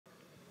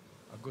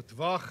Good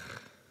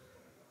Woch.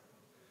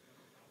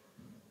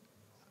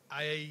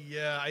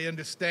 I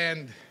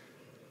understand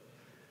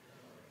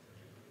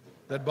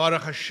that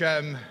Baruch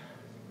Hashem,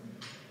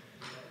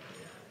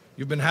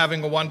 you've been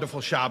having a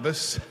wonderful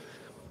Shabbos.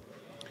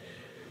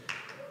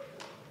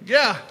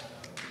 Yeah.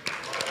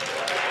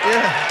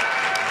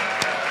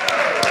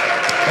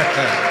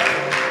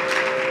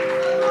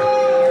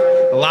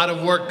 A lot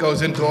of work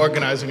goes into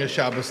organizing a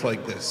Shabbos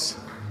like this.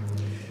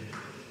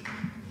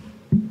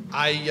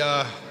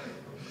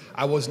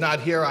 I was not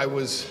here. I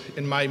was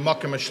in my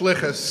Makom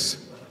HaShlichus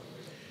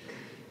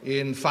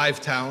in 5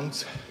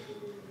 towns.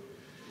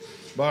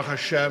 Baruch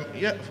Hashem.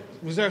 Yeah,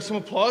 was there some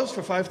applause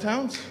for 5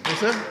 towns? Was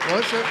there?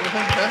 Was it?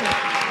 Okay.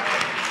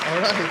 All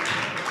right.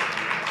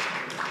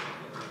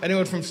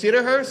 Anyone from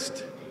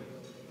Cedarhurst?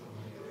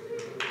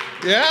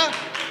 Yeah?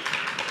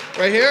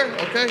 Right here?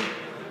 Okay.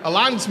 A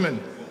landsman.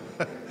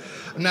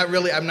 I'm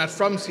not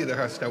from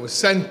Cedarhurst. I was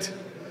sent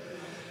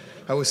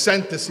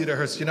to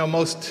Cedarhurst. You know,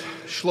 most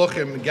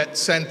shluchim get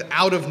sent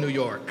out of New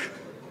York.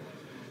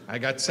 I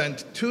got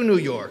sent to New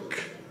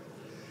York.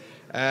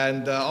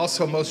 And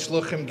also most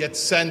shluchim get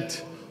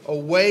sent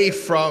away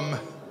from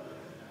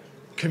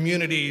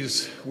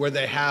communities where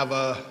they have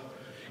a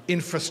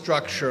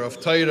infrastructure of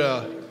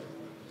Torah.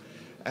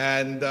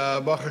 And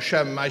Baruch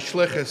Hashem, my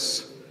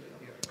shlichus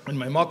and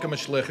my Makom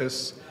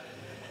HaShlichus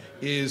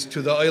is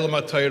to the Olam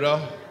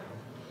HaTorah,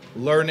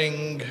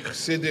 learning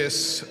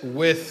Chassidus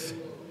with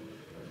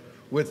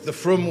the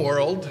frum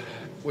world,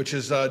 which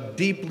is a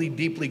deeply,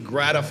 deeply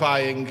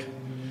gratifying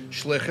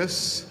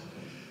shlichus.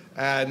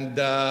 And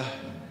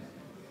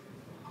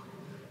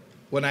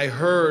when I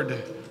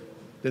heard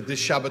that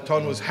this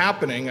Shabbaton was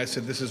happening, I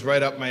said, this is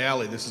right up my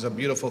alley. This is a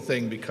beautiful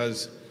thing,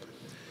 because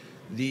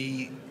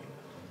the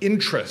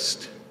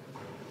interest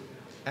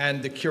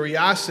and the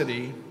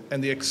curiosity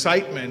and the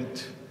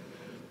excitement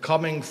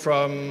coming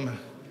from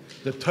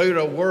the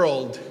Torah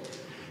world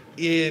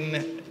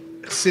in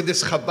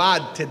Chassidus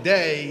Chabad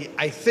today,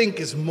 I think,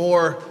 is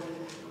more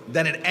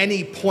than at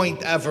any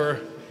point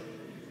ever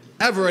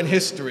in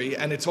history,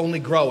 and it's only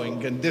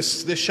growing. And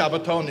this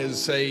Shabbaton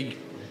is a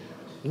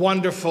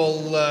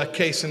wonderful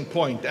case in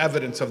point,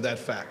 evidence of that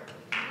fact.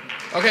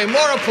 Okay,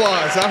 more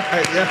applause. All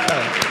right,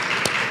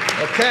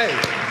 yeah. Okay.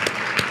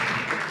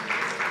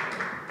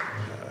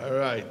 All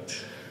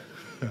right.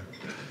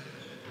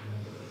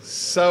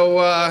 So,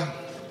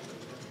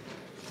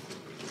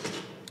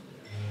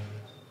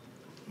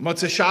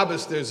 Motzei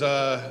Shabbos, there's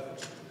a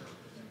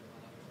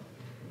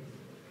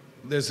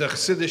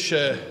Chassidish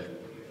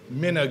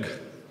minhag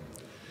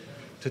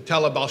to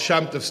tell a Baal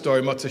Shem Tov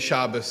story, Motzei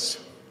Shabbos.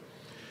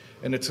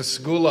 And it's a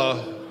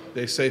segula,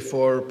 they say,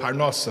 for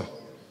Parnosa.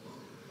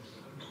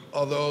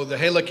 Although the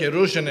Helek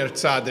Yeruzhiner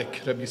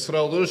Tzaddik, Rabbi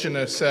Yisrael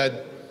Ruzhiner,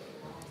 said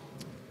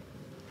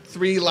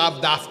 3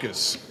 lav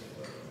dafkas.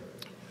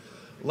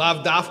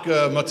 Lav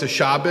dafka Motzei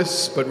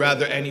Shabbos, but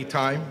rather any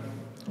time.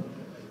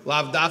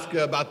 Lav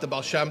dafka about the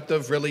Baal Shem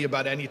Tov, really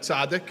about any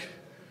tzaddik.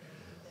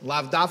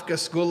 Lav dafka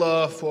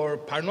segula for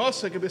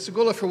Parnosa, it could be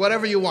segula for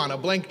whatever you want, a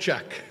blank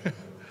check.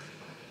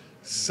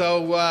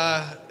 So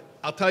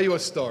I'll tell you a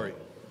story.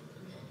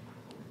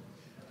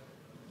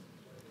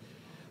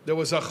 There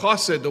was a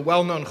chassid, a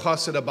well-known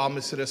chassid of Baal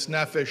Mesiras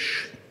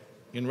Nefesh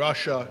in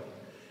Russia,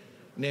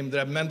 named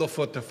Reb Mendel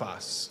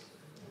Futterfass.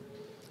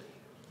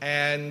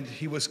 And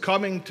he was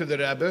coming to the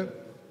Rebbe.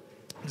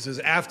 This is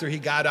after he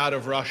got out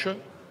of Russia,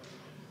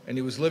 and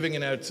he was living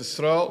in Eretz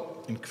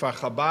Yisrael, in Kfar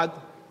Chabad.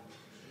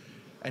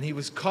 And he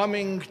was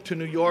coming to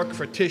New York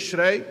for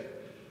Tishrei,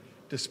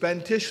 to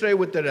spend Tishrei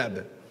with the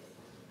Rebbe.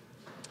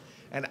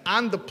 And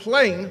on the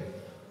plane,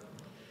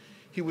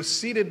 he was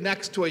seated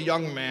next to a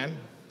young man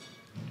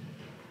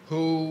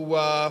who,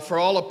 for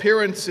all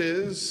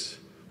appearances,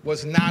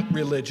 was not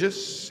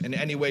religious in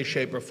any way,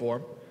 shape, or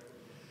form.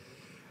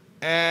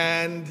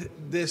 And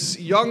this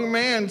young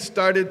man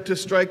started to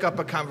strike up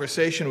a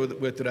conversation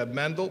with Reb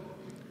Mendel.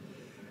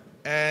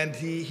 And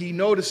he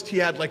noticed he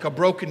had like a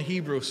broken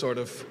Hebrew, sort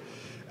of,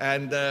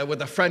 and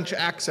with a French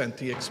accent.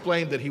 He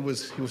explained that he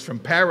was from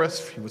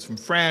Paris, he was from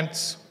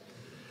France,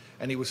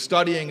 and he was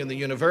studying in the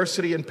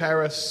university in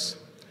Paris.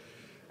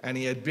 And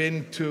he had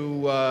been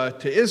to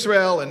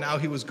Israel, and now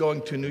he was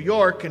going to New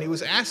York, and he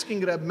was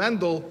asking Reb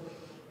Mendel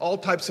all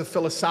types of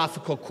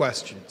philosophical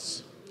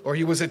questions, or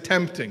he was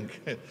attempting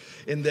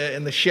in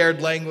the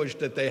shared language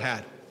that they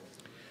had.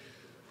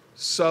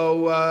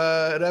 So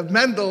Reb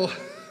Mendel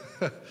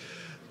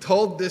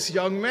told this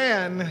young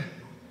man,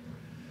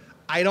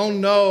 I don't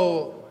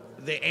know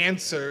the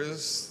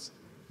answers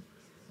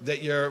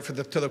that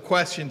to the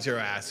questions you're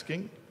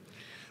asking,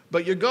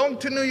 but you're going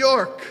to New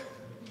York.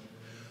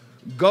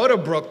 Go to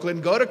Brooklyn,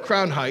 go to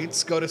Crown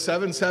Heights, go to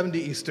 770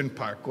 Eastern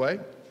Parkway,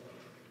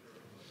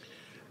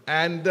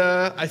 and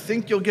I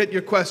think you'll get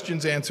your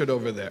questions answered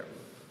over there.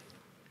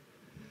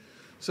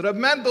 So Reb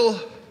Mendel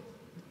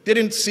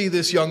didn't see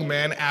this young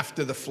man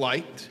after the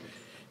flight.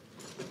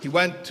 He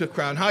went to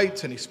Crown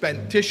Heights and he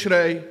spent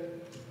Tishrei.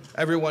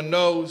 Everyone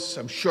knows,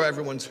 I'm sure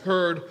everyone's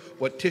heard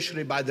what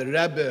Tishrei by the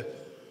Rebbe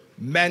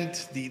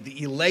meant,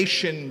 the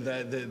elation,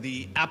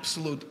 the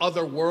absolute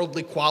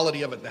otherworldly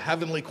quality of it, the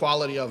heavenly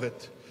quality of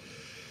it.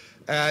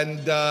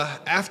 And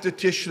after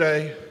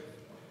Tishrei,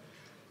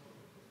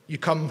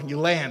 you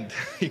land,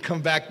 you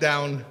come back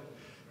down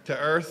to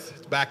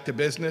earth, back to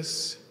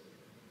business.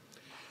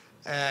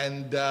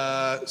 And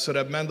so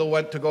Reb Mendel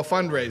went to go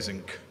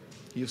fundraising.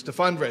 He used to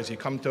fundraise. He'd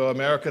come to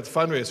America to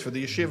fundraise for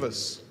the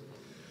yeshivas.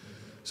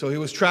 So he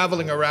was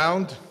traveling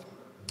around,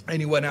 and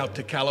he went out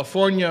to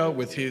California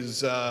with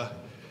his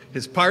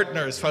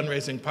partner, his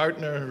fundraising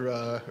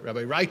partner,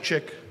 Rabbi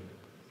Reichik,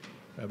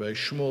 Rabbi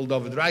Shmuel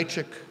David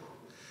Reichik.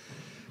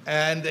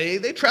 And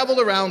they traveled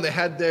around. They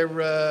had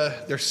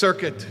their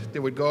circuit. They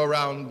would go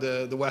around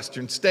the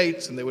western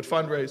states, and they would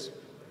fundraise.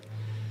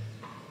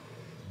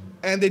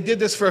 And they did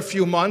this for a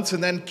few months,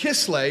 and then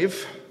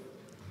Kislev,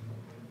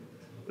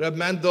 Reb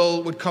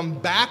Mendel would come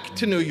back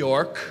to New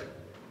York,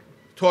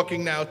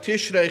 talking now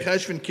Tishrei,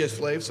 Cheshvan,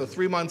 Kislev, so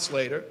 3 months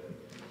later.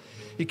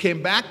 He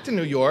came back to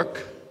New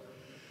York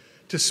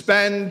to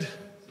spend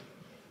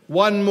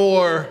one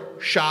more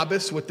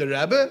Shabbos with the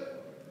Rebbe,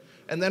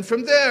 and then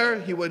from there,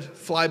 he would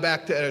fly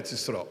back to Eretz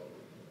Yisrael.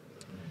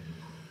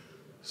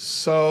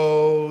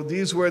 So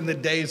these were in the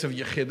days of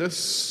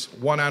Yechidus,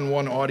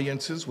 one-on-one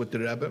audiences with the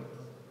Rebbe.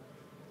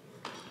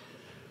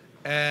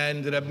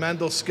 And Reb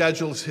Mendel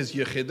schedules his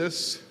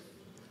Yechidus.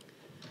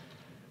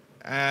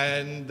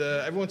 And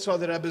everyone saw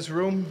the Rebbe's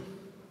room.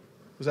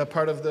 Was that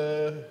part of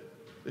the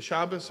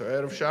Shabbos or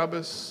Erev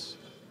Shabbos?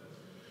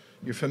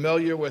 You're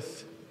familiar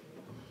with...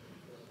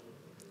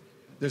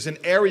 There's an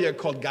area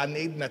called Gan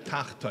Eden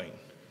HaTachton.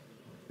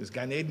 There's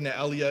Gan Eden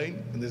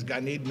HaElyon and there's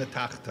Gan Eden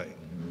HaTachton.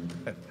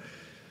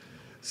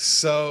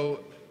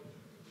 So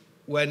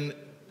when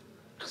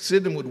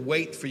Chassidim would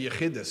wait for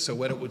Yechidus, so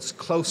when it was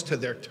close to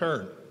their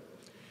turn,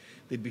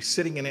 they'd be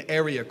sitting in an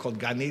area called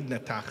Gan Eden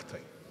HaTachton.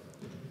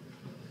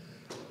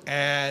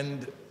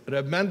 And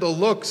Reb Mendel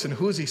looks, and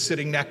who's he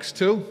sitting next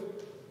to?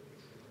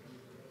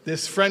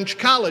 This French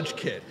college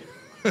kid.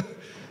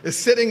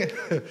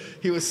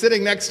 He was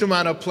sitting next to him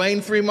on a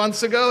plane 3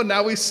 months ago,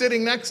 now he's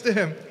sitting next to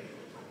him.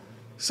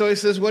 So he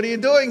says, "What are you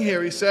doing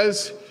here?" He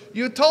says,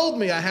 "You told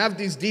me I have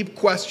these deep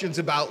questions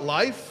about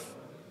life.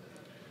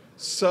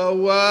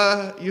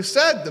 So you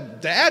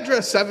said the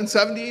address,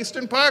 770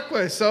 Eastern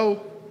Parkway,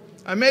 so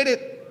I made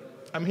it.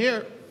 I'm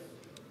here."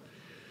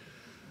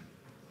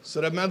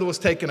 So Reb Mendel was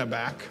taken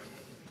aback.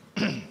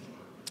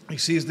 He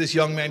sees this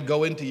young man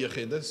go into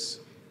Yechidus.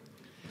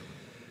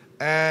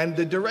 And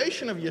the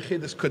duration of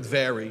Yechidus could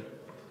vary.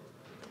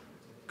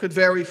 Could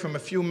vary from a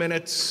few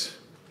minutes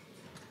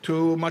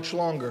to much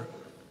longer.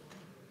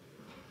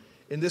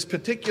 In this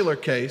particular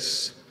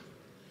case,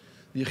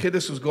 the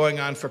Yechidus was going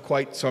on for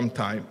quite some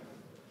time.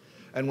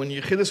 And when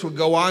Yechidus would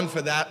go on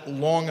for that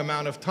long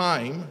amount of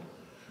time,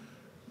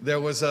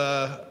 there was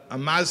a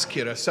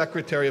mazkir, a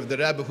secretary of the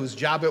Rebbe, whose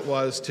job it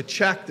was to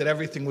check that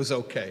everything was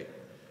okay.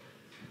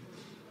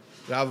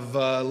 Rav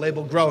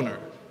Label Groner.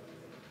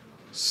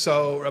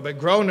 So Rabbi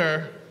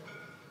Groner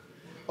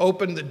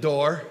opened the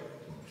door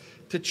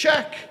to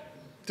check,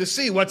 to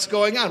see what's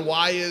going on.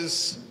 Why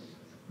is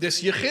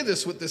this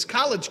Yechidus with this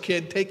college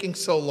kid taking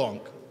so long?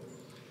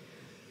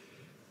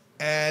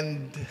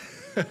 And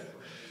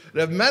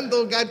Rav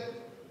Mendel got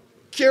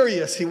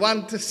curious. He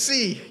wanted to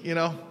see,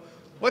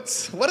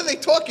 what are they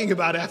talking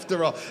about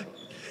after all?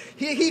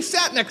 He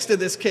sat next to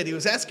this kid. He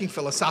was asking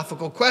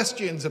philosophical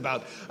questions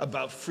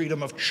about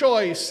freedom of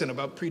choice and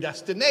about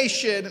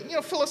predestination,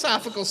 and,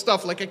 philosophical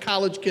stuff like a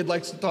college kid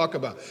likes to talk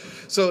about.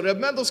 So Reb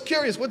Mendel's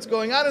curious, what's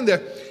going on in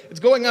there? It's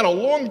going on a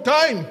long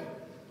time.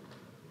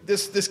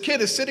 This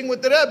kid is sitting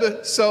with the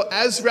Rebbe. So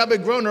as Rabbi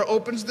Groner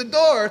opens the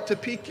door to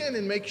peek in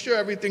and make sure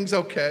everything's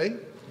okay,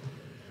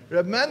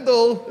 Reb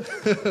Mendel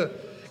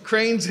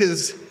cranes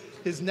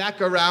his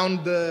neck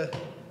around the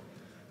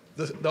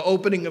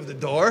opening of the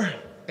door,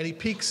 and he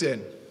peeks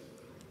in.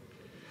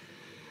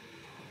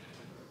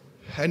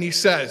 And he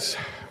says,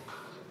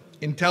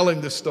 in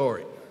telling the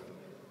story,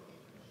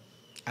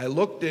 "I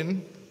looked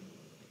in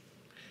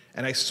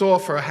and I saw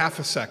for a half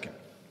a second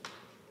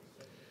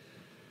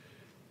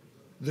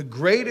the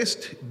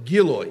greatest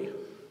giloi,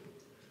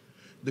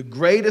 the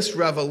greatest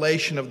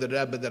revelation of the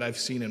Rebbe that I've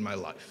seen in my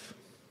life."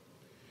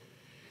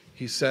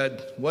 He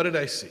said, "What did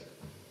I see?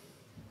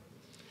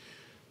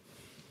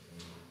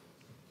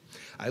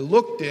 I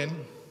looked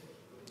in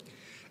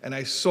and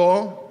I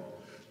saw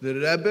the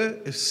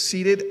Rebbe is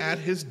seated at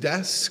his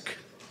desk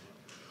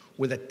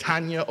with a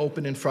Tanya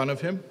open in front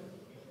of him.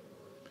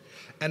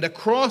 And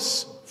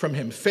across from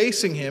him,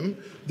 facing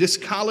him, this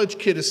college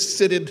kid is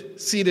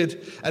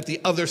seated at the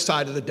other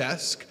side of the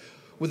desk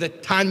with a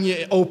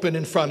Tanya open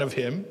in front of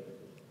him.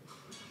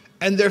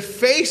 And they're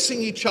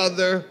facing each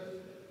other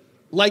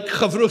like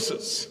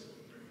chavrusas.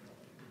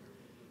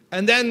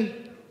 And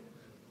then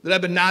the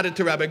Rebbe nodded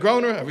to Rabbi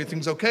Groner.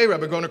 Everything's okay.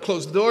 Rabbi Groner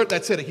closed the door.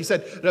 That's it. He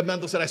said, Reb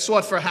Mendel said, "I saw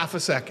it for a half a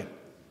second."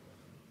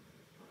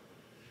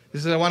 He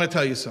said, "I want to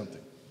tell you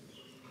something.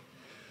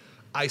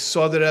 I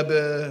saw the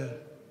Rebbe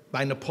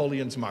by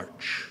Napoleon's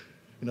March.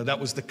 That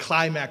was the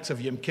climax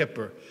of Yom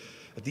Kippur.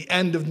 at the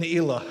end of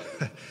Ne'ilah,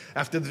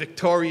 after the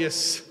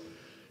victorious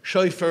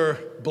shofar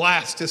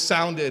blast is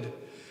sounded,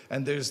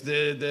 and there's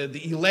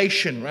the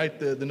elation, right?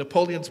 The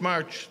Napoleon's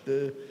March,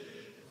 the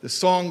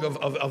song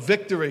of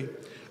victory,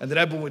 and the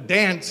Rebbe would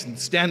dance and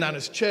stand on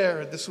his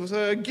chair. This was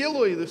a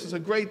gilui, this was a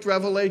great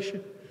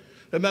revelation.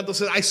 The Mendel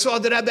said, I saw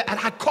the Rebbe at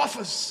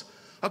Hakofis,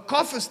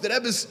 the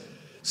Rebbe's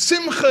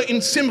simcha in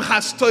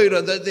Simchas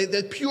Torah,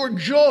 the pure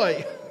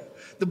joy,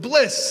 the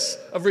bliss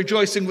of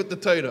rejoicing with the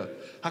Torah.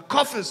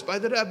 Hakofis by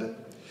the Rebbe.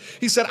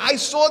 He said, I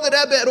saw the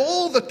Rebbe at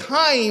all the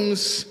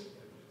times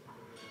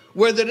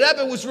where the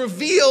Rebbe was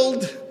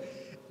revealed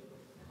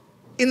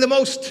in the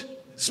most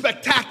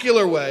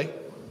spectacular way,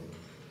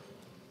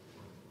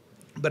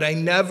 but I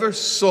never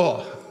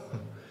saw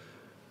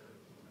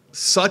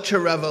such a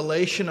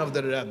revelation of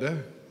the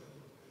Rebbe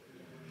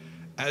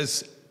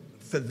as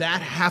for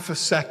that half a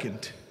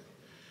second,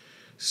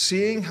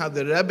 seeing how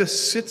the Rebbe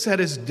sits at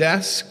his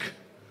desk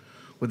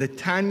with a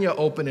Tanya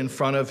open in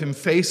front of him,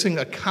 facing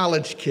a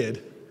college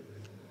kid,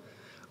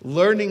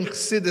 learning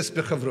Chassidus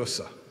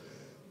b'chavrusa.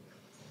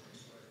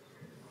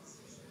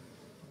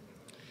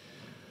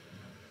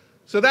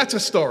 So that's a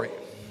story.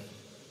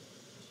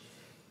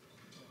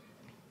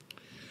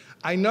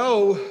 I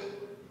know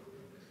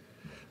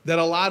that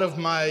a lot of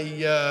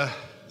my,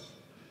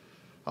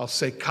 I'll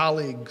say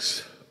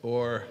colleagues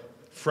or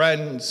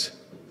friends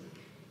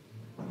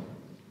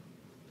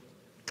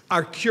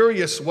are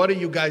curious, what are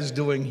you guys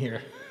doing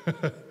here?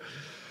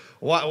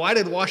 Why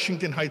did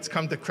Washington Heights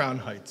come to Crown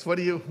Heights? What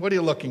are you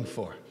looking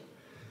for?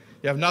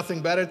 You have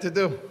nothing better to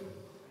do?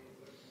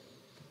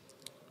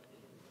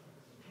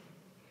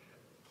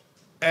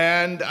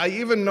 And I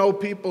even know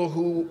people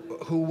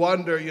who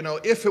wonder,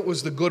 if it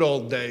was the good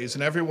old days,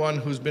 and everyone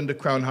who's been to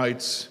Crown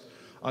Heights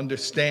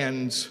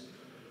understands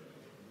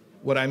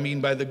what I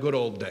mean by the good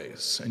old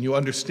days. And you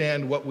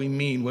understand what we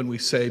mean when we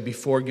say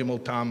before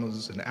Gimel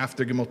Tammuz and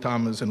after Gimel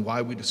Tammuz and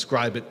why we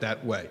describe it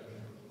that way.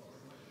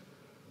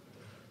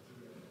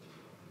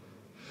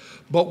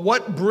 But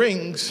what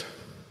brings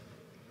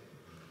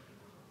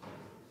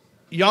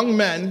young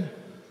men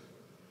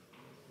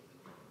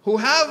who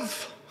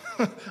have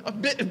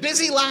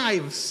busy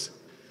lives,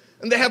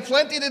 and they have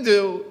plenty to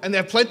do, and they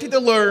have plenty to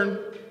learn,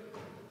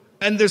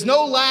 and there's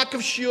no lack of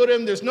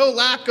shiurim, there's no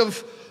lack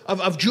of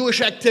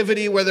Jewish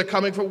activity where they're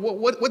coming from.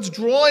 What's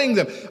drawing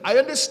them? I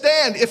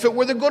understand if it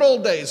were the good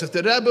old days, if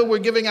the Rebbe were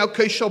giving out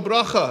Keishel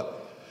Bracha,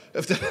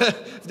 if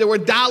there were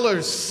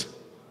dollars,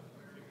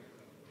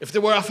 if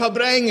there were a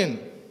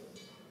Fabrengen.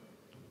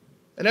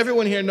 And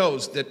everyone here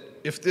knows that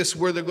if this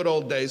were the good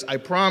old days, I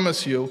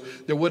promise you,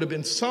 there would have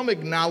been some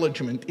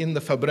acknowledgement in the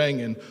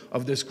Fabrengen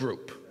of this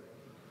group.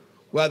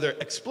 Whether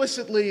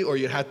explicitly or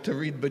you had to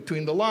read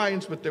between the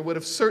lines, but there would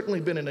have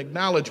certainly been an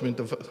acknowledgement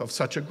of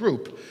such a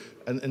group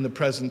in the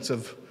presence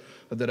of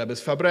the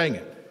Rebbe's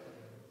Fabrengen.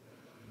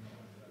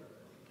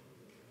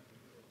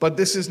 But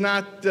this is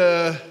not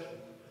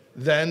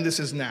then, this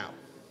is now.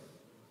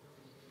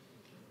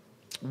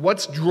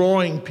 What's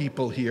drawing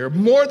people here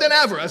more than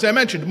ever, as I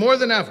mentioned, more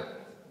than ever?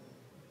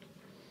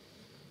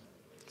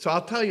 So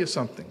I'll tell you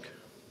something.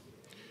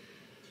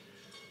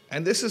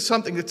 And this is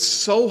something that's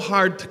so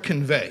hard to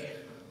convey.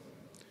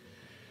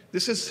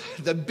 This is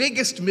the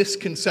biggest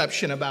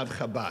misconception about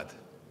Chabad.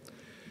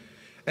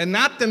 And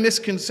not the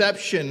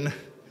misconception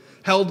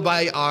held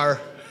by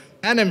our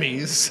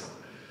enemies,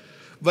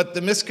 but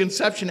the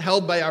misconception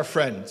held by our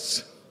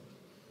friends.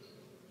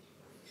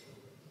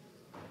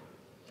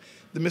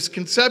 The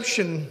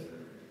misconception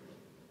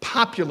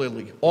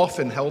popularly,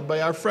 often held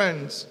by our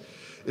friends,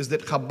 is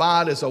that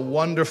Chabad is a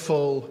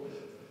wonderful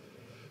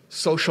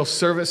social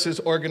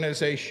services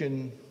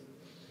organization,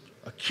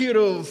 a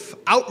kiruv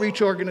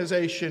outreach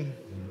organization.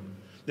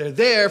 They're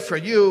there for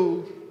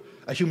you,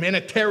 a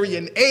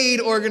humanitarian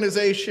aid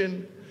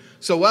organization.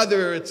 So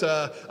whether it's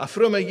a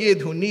Fruma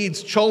Yid who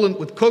needs cholent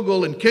with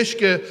kugel and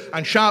kishke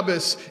on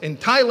Shabbos in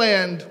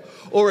Thailand,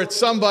 or it's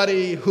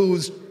somebody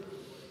who's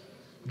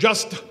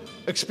just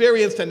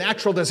experienced a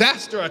natural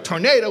disaster, a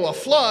tornado, a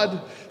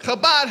flood,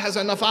 Chabad has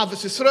enough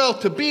Avos Yisrael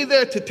to be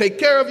there to take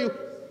care of you.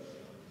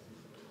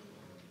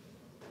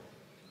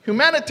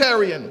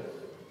 Humanitarian,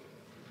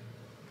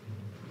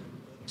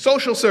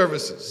 social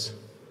services.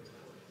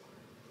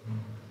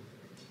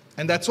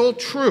 And that's all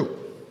true.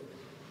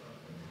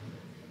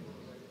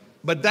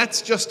 But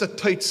that's just a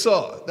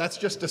teitzah, that's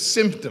just a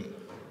symptom.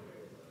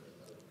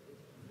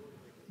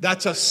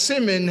 That's a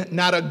simin,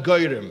 not a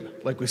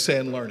goyrim, like we say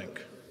in learning.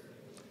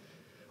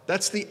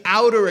 That's the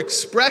outer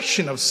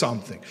expression of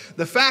something.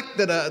 The fact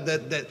that a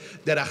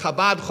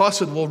Chabad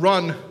chassid will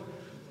run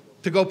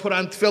to go put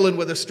on tefillin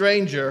with a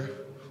stranger,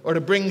 or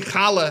to bring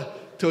challah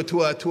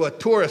to a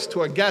tourist,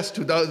 to a guest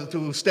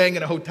who's staying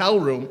in a hotel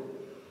room,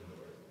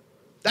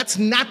 that's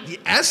not the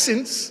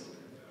essence.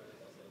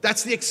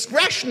 That's the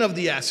expression of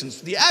the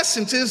essence. The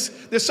essence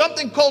is there's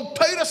something called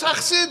Teiras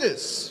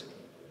Hachsidis.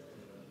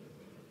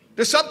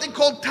 There's something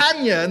called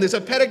Tanya, and there's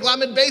a Perek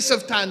Lamed Beis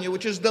of Tanya,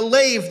 which is the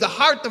lave, the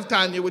heart of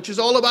Tanya, which is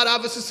all about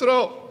Avos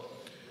Yisrael.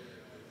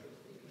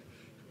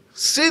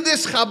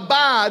 Sidis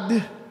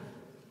Chabad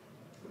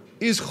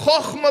is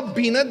Chochma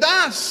Bina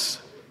Das.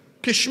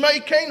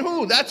 Kishmei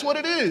Kenhu, that's what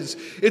it is.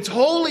 It's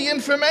holy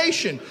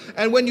information.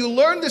 And when you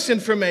learn this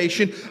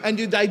information and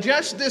you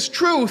digest this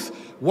truth,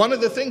 one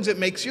of the things it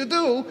makes you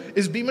do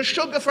is be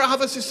Meshuggah for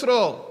Ahavas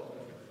Yisrael.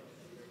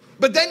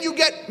 But then you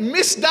get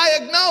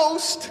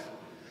misdiagnosed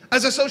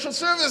as a social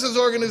services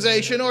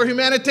organization or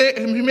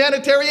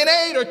humanitarian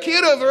aid or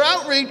kiruv or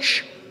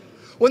outreach,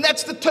 when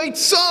that's the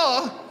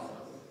teitzah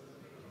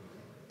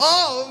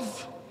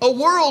of a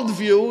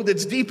worldview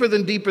that's deeper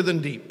than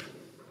deep.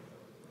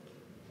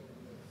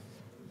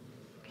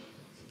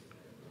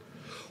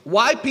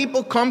 Why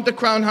people come to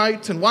Crown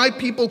Heights and why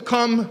people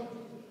come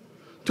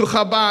to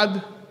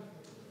Chabad,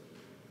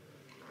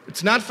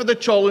 it's not for the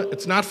cholent,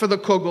 it's not for the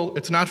kugel,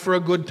 it's not for a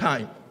good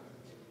time.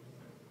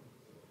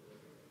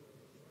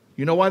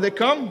 You know why they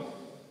come?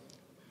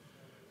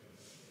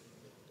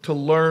 To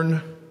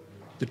learn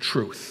the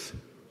truth.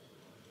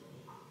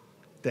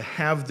 To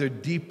have their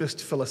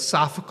deepest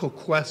philosophical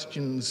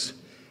questions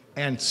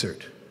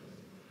answered.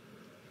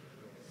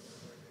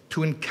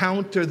 To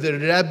encounter the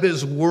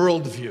Rebbe's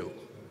worldview.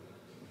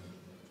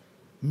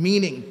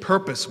 Meaning,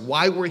 purpose,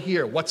 why we're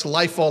here, what's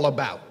life all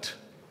about.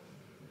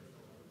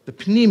 The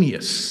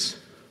Pnimius.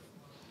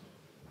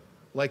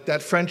 Like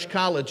that French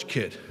college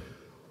kid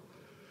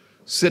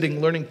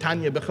sitting learning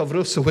Tanya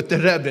B'chavrusa with the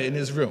Rebbe in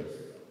his room.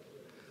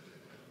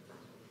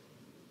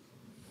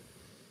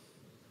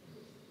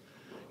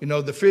 You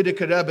know, the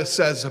Frierdiker Rebbe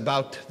says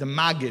about the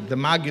Maggid. The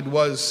Maggid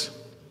was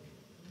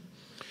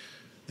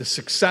the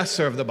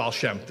successor of the Baal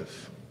Shem Tov.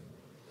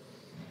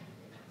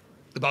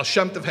 The Baal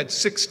Shem Tov had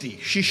 60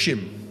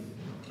 shishim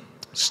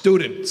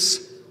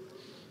students.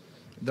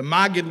 The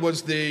Maggid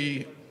was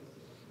the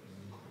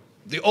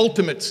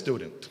ultimate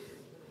student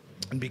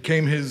and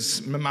became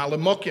his Memale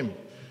Mokim,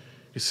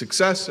 his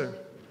successor.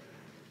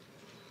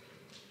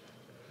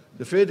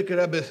 The Frierdiker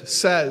Rebbe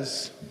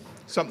says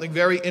something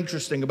very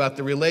interesting about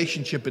the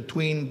relationship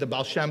between the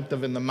Baal Shem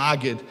Tov and the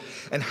Maggid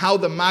and how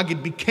the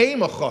Maggid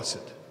became a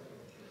chassid.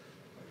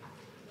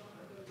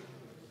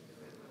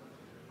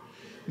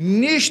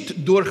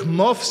 Nicht durch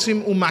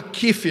Mofsim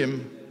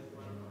umakifim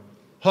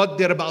hat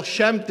der Baal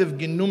Shem Tov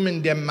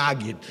genommen der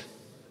Maggid.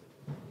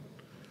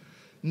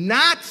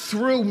 Not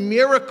through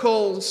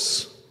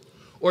miracles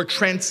or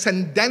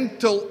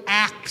transcendental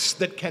acts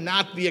that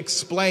cannot be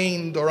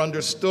explained or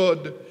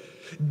understood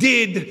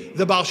did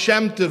the Baal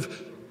Shem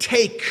Tov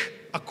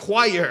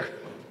acquire,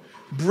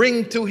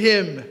 bring to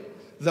him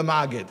the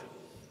Maggid.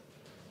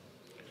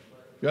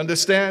 You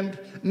understand?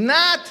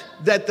 Not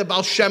that the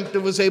Baal Shem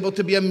Tov was able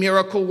to be a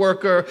miracle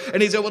worker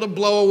and he's able to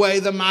blow away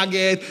the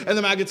Maggid, and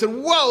the Maggid said,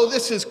 whoa,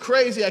 this is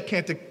crazy, I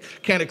can't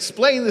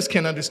explain this,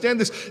 can't understand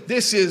this.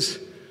 This is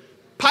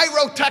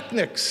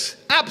pyrotechnics,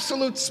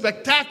 absolute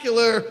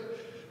spectacular,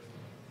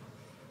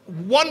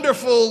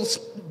 wonderful,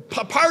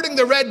 parting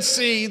the Red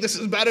Sea. This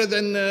is better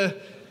than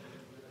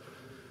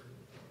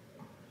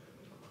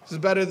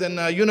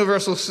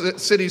Universal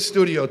City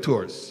studio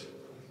tours.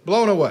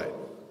 Blown away.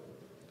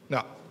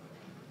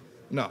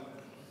 No.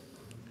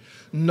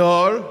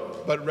 Nor,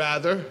 but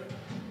rather,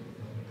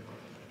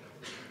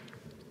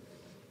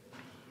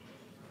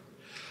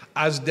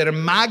 as der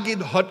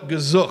Maggid hat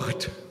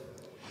gesucht,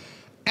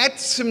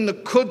 etzem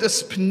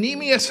nekudas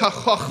pnimius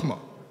hachachma.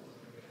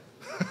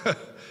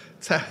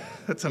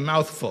 That's a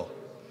mouthful.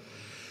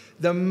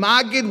 The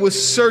Maggid was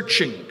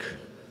searching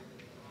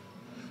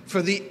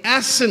for the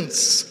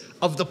essence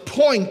of the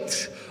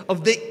point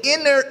of the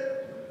inner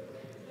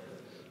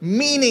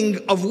meaning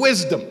of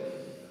wisdom.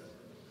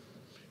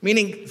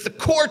 Meaning the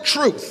core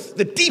truth,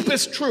 the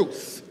deepest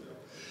truth.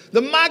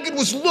 The Maggid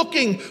was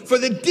looking for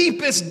the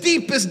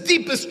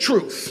deepest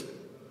truth.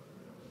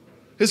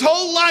 His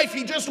whole life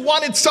he just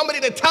wanted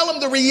somebody to tell him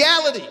the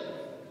reality.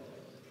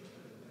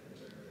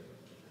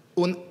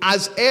 Und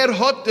as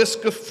hat es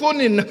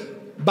gefunden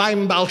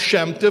beim Baal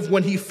Shem Tov,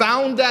 when he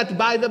found that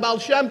by the Baal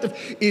Shem Tov,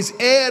 is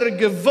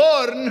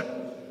geworden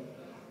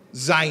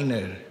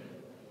seiner.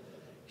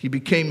 He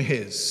became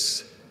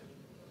his.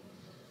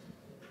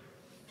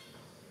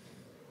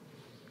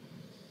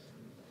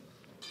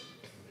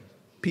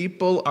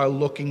 People are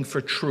looking for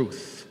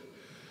truth.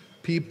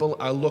 People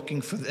are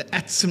looking for the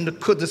etzem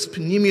nekudas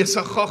pnimius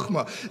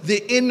hachachma,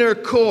 the inner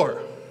core.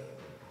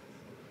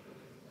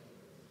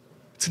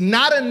 It's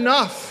not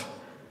enough.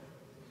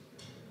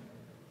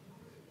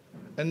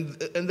 And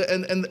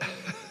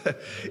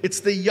it's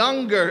the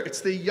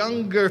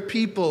younger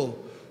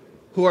people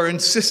who are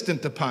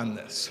insistent upon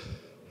this.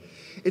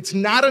 It's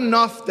not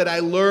enough that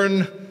I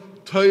learn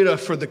Torah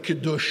for the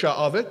kedusha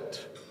of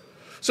it.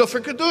 So for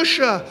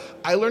kedusha,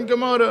 I learn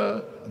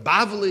Gemara,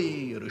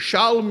 Bavli,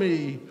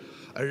 Yerushalmi,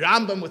 a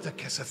Rambam with a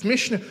Kesef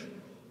Mishnah.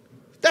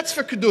 That's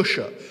for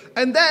kedusha.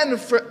 And then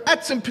for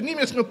etzem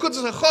pnimius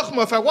nekudas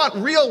hachachma, if I want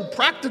real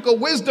practical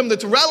wisdom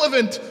that's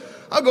relevant,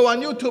 I'll go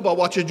on YouTube, I'll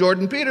watch a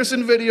Jordan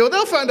Peterson video,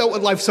 they'll find out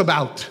what life's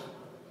about.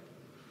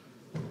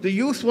 The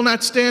youth will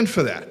not stand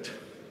for that.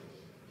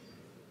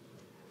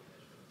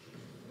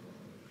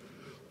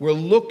 We're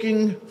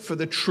looking for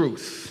the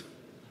truth.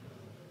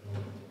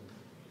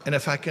 And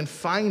if I can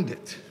find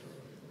it,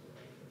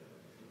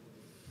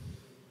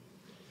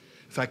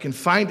 If I can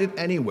find it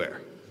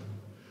anywhere,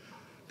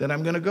 then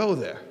I'm going to go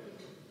there.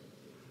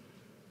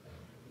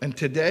 And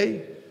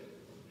today,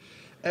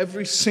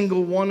 every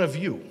single one of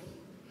you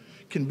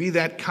can be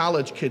that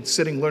college kid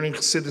sitting learning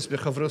Chassidus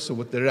b'chavrusa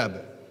with the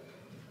Rebbe.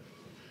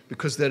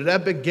 Because the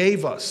Rebbe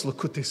gave us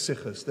Lekutei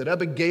Sichos. The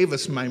Rebbe gave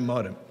us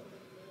Maimarim.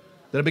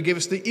 The Rebbe gave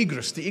us the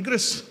Igros. The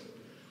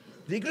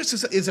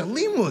Igros is a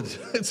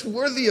limud. It's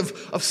worthy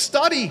of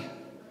study.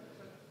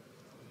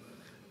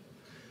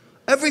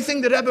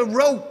 Everything the Rebbe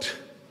wrote,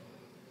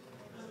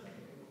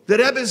 the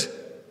Rebbe is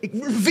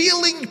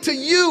revealing to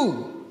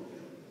you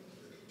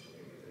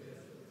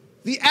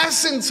the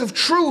essence of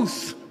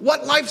truth,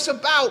 what life's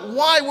about,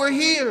 why we're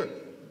here,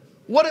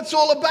 what it's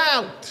all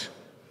about.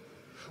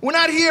 We're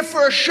not here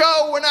for a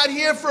show. We're not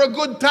here for a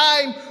good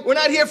time. We're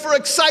not here for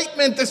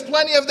excitement. There's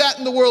plenty of that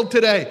in the world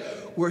today.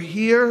 We're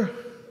here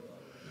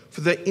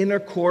for the inner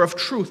core of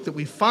truth that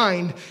we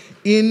find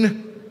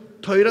in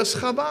Toras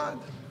Chabad,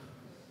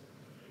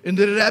 in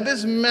the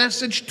Rebbe's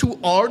message to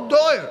our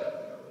doyer.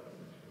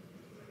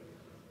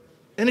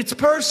 And it's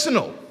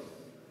personal.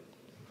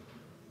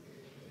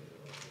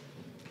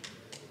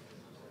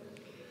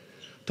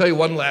 I'll tell you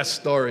one last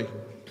story.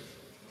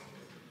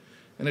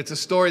 And it's a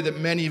story that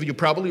many of you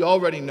probably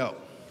already know.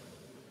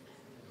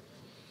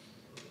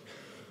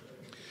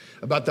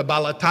 About the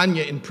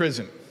Balatanya in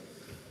prison.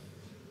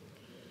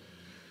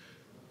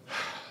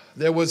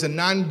 There was a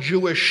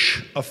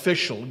non-Jewish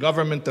official,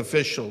 government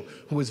official,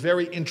 who was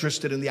very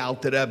interested in the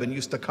Alter Rebbe and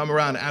used to come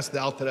around and ask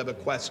the Alter Rebbe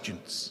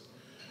questions.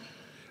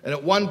 And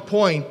at one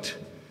point,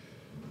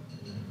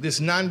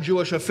 this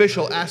non-Jewish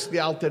official asked the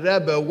Alter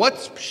Rebbe,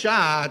 what's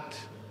pshat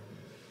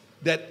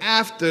that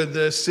after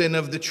the sin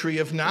of the tree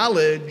of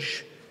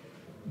knowledge,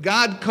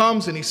 God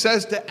comes and he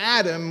says to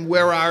Adam,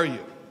 where are you?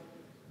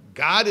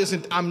 God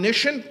isn't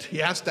omniscient. He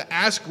has to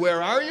ask,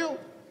 where are you?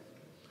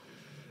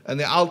 And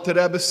the Alter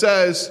Rebbe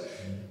says,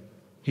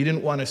 he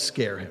didn't want to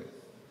scare him.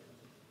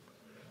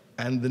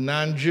 And the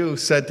non-Jew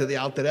said to the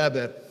Alter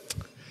Rebbe,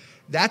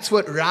 that's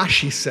what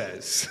Rashi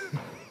says.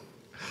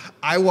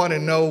 I want to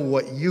know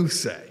what you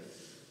say.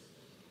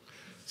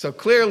 So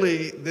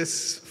clearly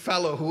this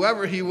fellow,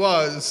 whoever he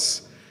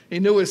was, he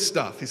knew his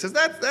stuff. He says,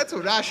 that's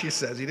what Rashi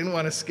says. He didn't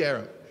want to scare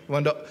him. He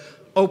wanted to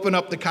open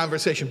up the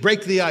conversation,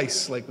 break the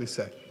ice, like we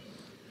say.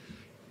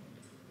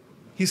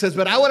 He says,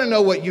 but I want to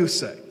know what you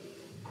say.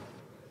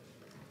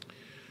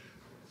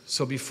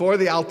 So before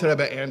the Alter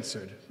Rebbe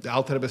answered, the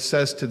Alter Rebbe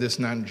says to this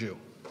non-Jew,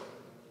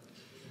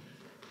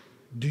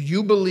 do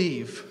you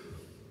believe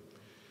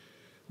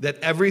that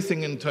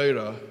everything in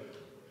Torah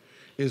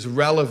is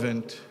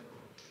relevant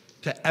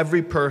to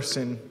every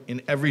person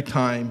in every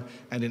time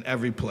and in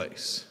every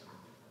place?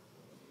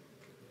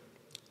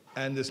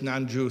 And this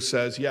non-Jew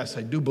says, yes,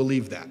 I do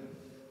believe that.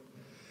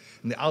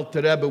 And the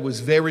Alter Rebbe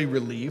was very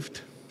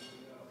relieved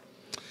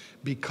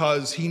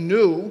because he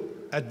knew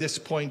at this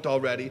point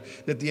already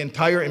that the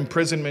entire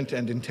imprisonment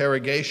and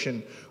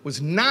interrogation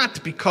was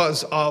not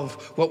because of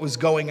what was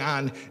going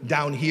on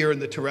down here in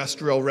the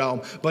terrestrial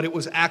realm, but it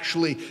was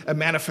actually a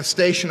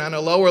manifestation on a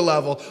lower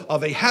level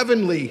of a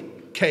heavenly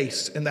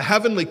case in the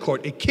heavenly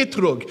court, a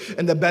kitrug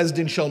in the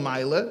Bezdin Shel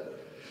Maila,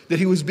 that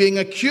he was being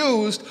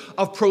accused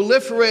of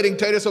proliferating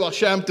Toras Baal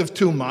Shem Tov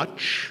too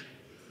much.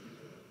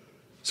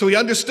 So he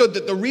understood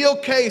that the real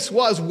case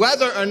was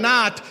whether or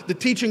not the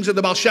teachings of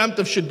the Baal Shem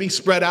Tov should be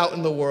spread out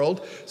in the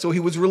world. So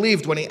he was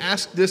relieved when he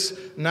asked this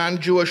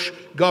non-Jewish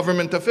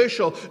government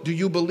official, do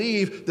you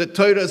believe that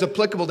Torah is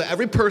applicable to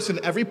every person,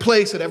 every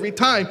place, at every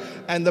time?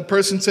 And the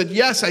person said,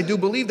 yes, I do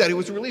believe that. He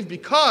was relieved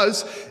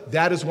because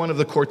that is one of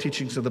the core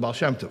teachings of the Baal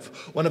Shem Tov.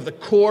 One of the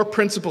core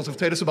principles of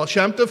Toras Baal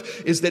Shem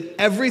Tov is that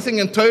everything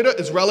in Torah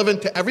is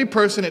relevant to every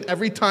person at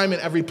every time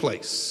and every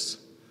place.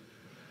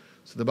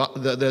 So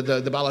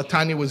the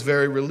Balatanya was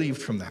very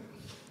relieved from that.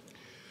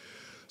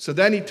 So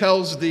then he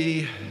tells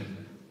this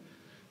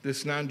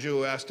non-Jew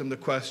who asked him the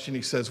question,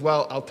 he says,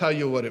 well, I'll tell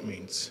you what it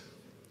means.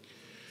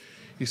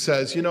 He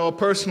says, you know, a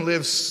person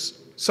lives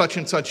such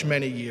and such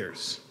many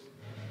years.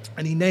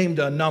 And he named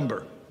a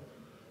number.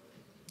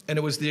 And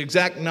it was the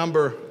exact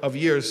number of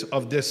years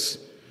of this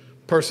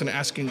person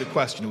asking the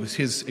question. It was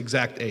his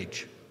exact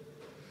age.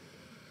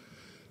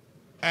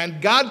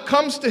 And God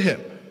comes to him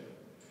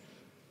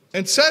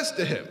and says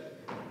to him,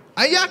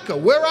 Ayaka,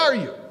 where are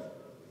you?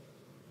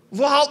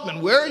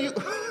 Valtman, where are you?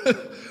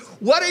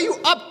 What are you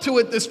up to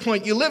at this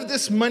point? You lived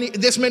this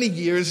many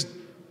years,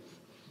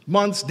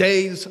 months,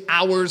 days,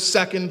 hours,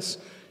 seconds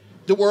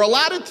that were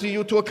allotted to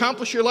you to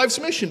accomplish your life's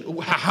mission.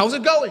 How's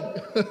it going?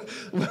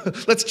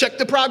 Let's check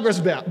the progress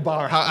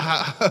bar.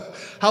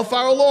 How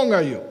far along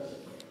are you?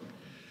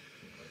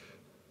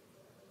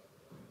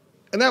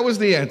 And that was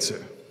the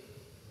answer.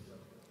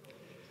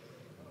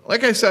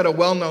 Like I said, a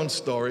well-known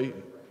story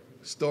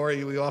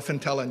we often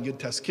tell on Yud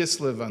Tes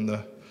Kislev, on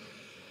the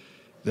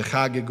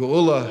Chag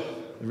Geula,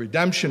 the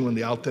redemption, when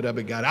the Alter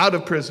Rebbe got out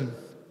of prison.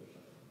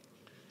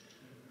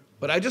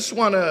 But I just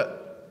want to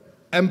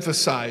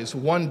emphasize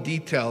one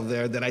detail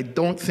there that I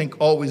don't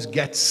think always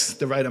gets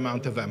the right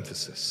amount of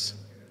emphasis.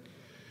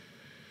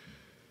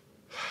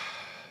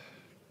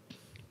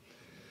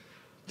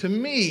 To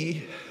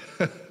me,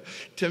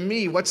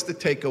 what's the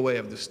takeaway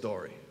of the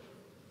story?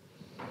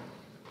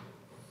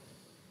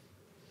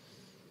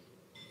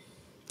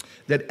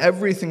 That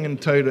everything in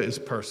Torah is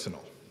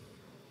personal.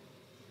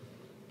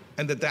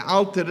 And that the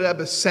Alter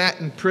Rebbe sat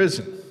in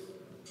prison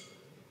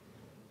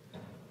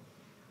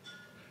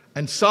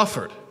and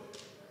suffered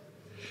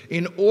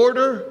in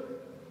order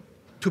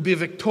to be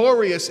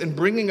victorious in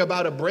bringing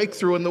about a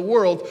breakthrough in the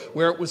world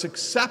where it was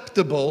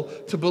acceptable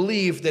to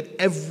believe that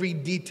every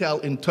detail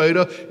in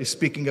Torah is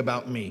speaking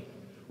about me,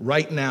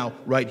 right now,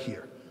 right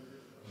here.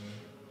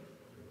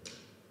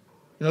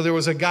 You know, there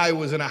was a guy who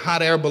was in a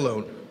hot air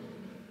balloon,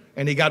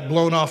 and he got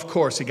blown off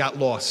course, he got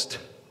lost.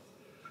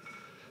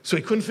 So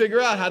he couldn't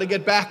figure out how to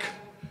get back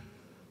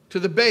to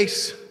the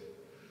base.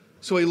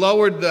 So he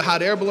lowered the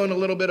hot air balloon a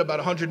little bit, about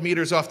 100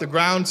 meters off the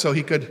ground, so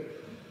he could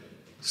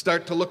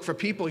start to look for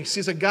people. He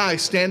sees a guy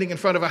standing in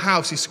front of a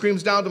house. He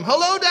screams down to him,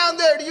 "Hello down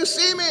there, do you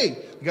see me?"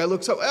 The guy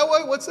looks up, "Oh,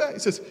 wait, what's that?" He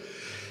says,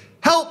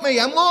 "Help me,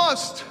 I'm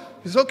lost."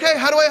 He says, "Okay,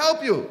 how do I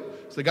help you?"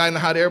 So the guy in the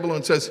hot air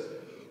balloon says,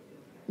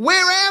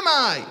 "Where am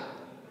I?"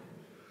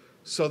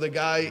 So the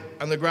guy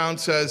on the ground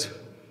says,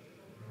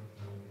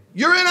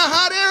 "You're in a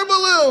hot air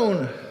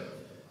balloon."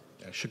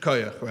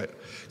 Shikoyach, right.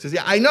 He says,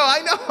 "Yeah, I know,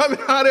 I'm in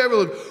a hot air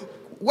balloon.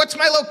 What's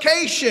my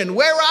location?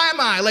 Where am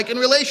I? Like in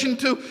relation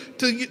to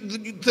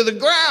the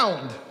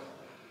ground?"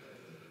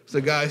 So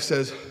the guy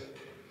says,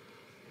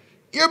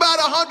 "You're about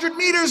 100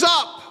 meters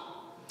up."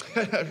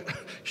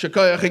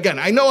 Shikoyach again.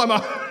 I know I'm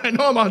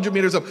 100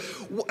 meters up.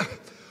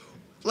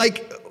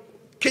 Like,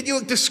 can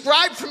you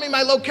describe for me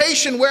my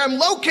location, where I'm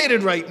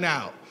located right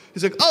now?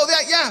 He's like, "Oh,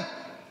 yeah.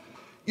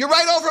 You're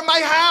right over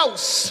my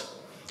house."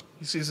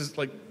 He sees it's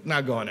like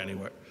not going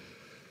anywhere.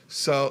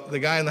 So the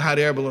guy in the hot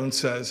air balloon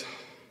says,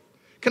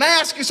 "Can I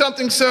ask you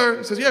something, sir?"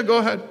 He says, "Yeah, go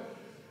ahead.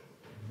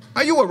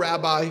 Are you a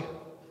rabbi?"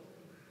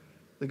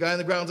 The guy on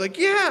the ground's like,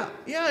 yeah,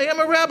 I am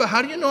a rabbi.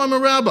 How do you know I'm a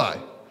rabbi?"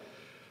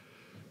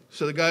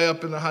 So the guy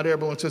up in the hot air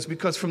balloon says,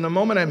 "Because from the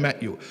moment I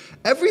met you,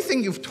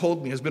 everything you've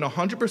told me has been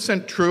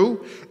 100%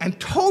 true and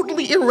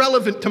totally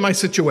irrelevant to my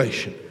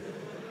situation."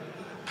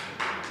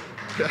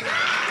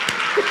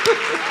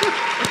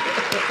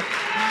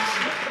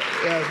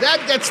 Yeah,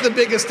 that gets the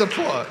biggest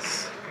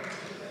applause.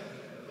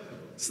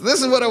 So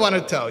this is what I want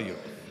to tell you.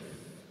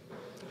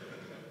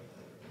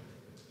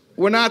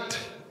 We're not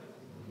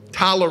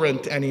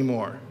tolerant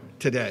anymore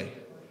today.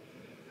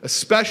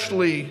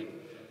 Especially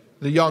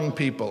the young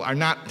people are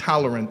not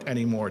tolerant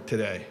anymore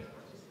today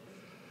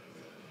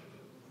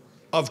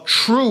of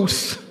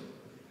truth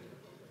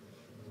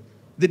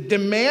that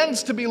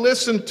demands to be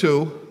listened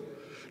to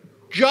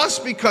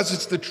just because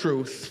it's the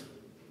truth,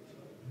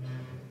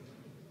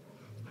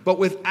 but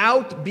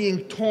without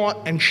being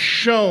taught and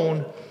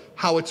shown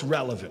how it's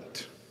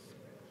relevant.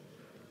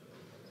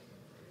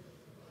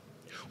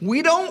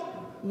 We don't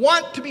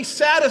want to be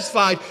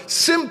satisfied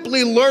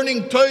simply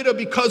learning Torah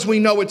because we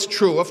know it's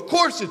true. Of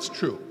course it's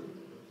true.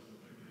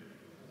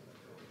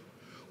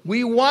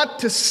 We want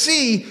to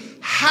see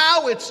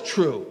how it's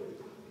true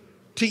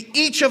to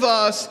each of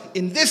us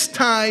in this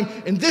time,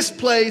 in this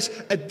place,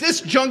 at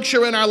this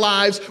juncture in our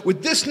lives,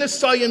 with this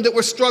nisayon that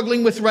we're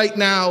struggling with right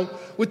now,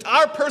 with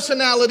our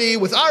personality,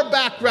 with our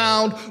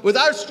background, with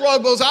our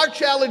struggles, our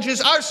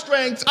challenges, our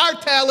strengths, our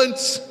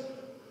talents,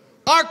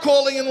 our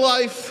calling in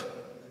life.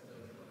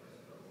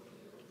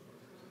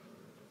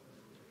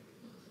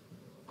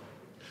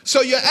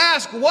 So you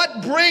ask,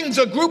 what brings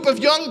a group of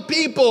young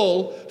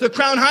people to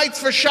Crown Heights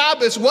for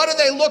Shabbos? What are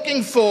they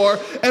looking for?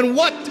 And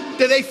what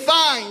do they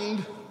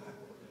find?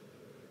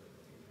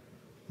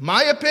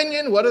 My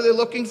opinion, what are they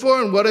looking for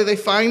and what are they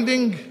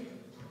finding?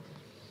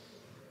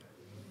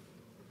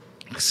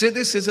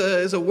 Chassidus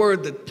is a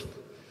word that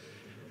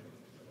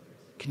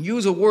can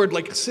use a word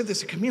like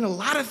Chassidus. It can mean a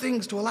lot of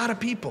things to a lot of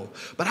people.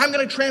 But I'm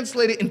going to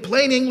translate it in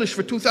plain English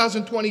for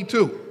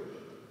 2022.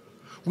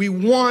 We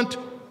want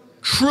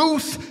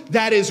truth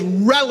that is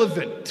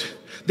relevant,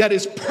 that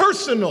is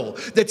personal,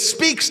 that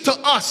speaks to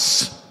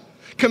us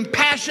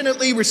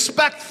compassionately,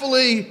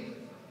 respectfully,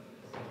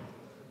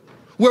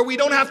 where we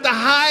don't have to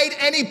hide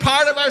any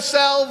part of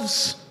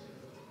ourselves,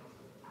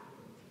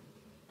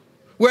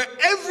 where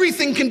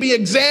everything can be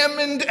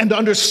examined and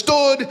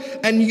understood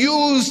and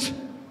used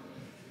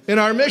in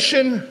our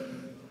mission.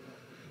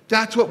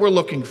 That's what we're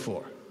looking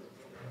for.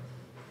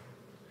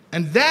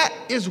 And that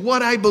is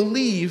what I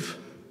believe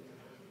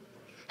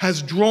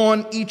has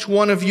drawn each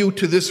one of you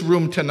to this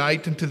room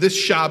tonight and to this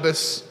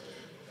Shabbos,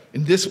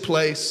 in this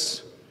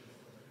place.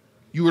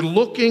 You are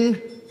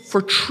looking for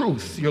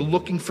truth. You're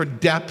looking for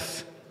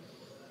depth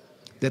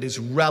that is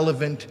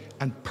relevant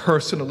and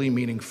personally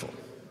meaningful.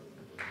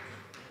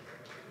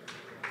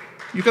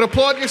 You can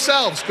applaud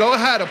yourselves. Go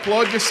ahead,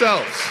 applaud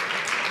yourselves.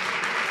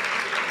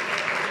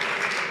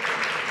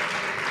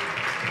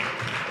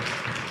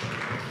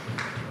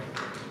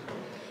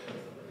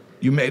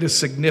 You made a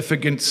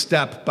significant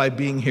step by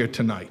being here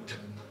tonight.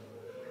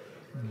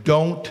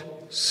 Don't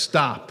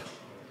stop.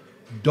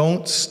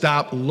 Don't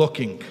stop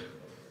looking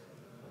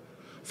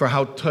for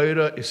how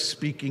Torah is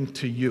speaking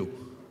to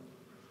you.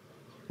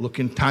 Look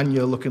in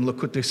Tanya, look in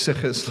Likutei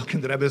Sichos, look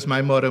in the Rebbe's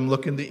Maimorim,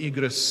 look in the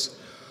Igros.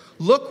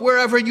 Look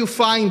wherever you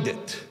find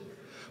it,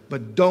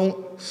 but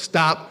don't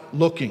stop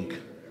looking.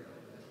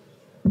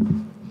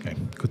 Okay,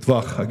 good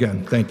luck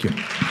again. Thank you.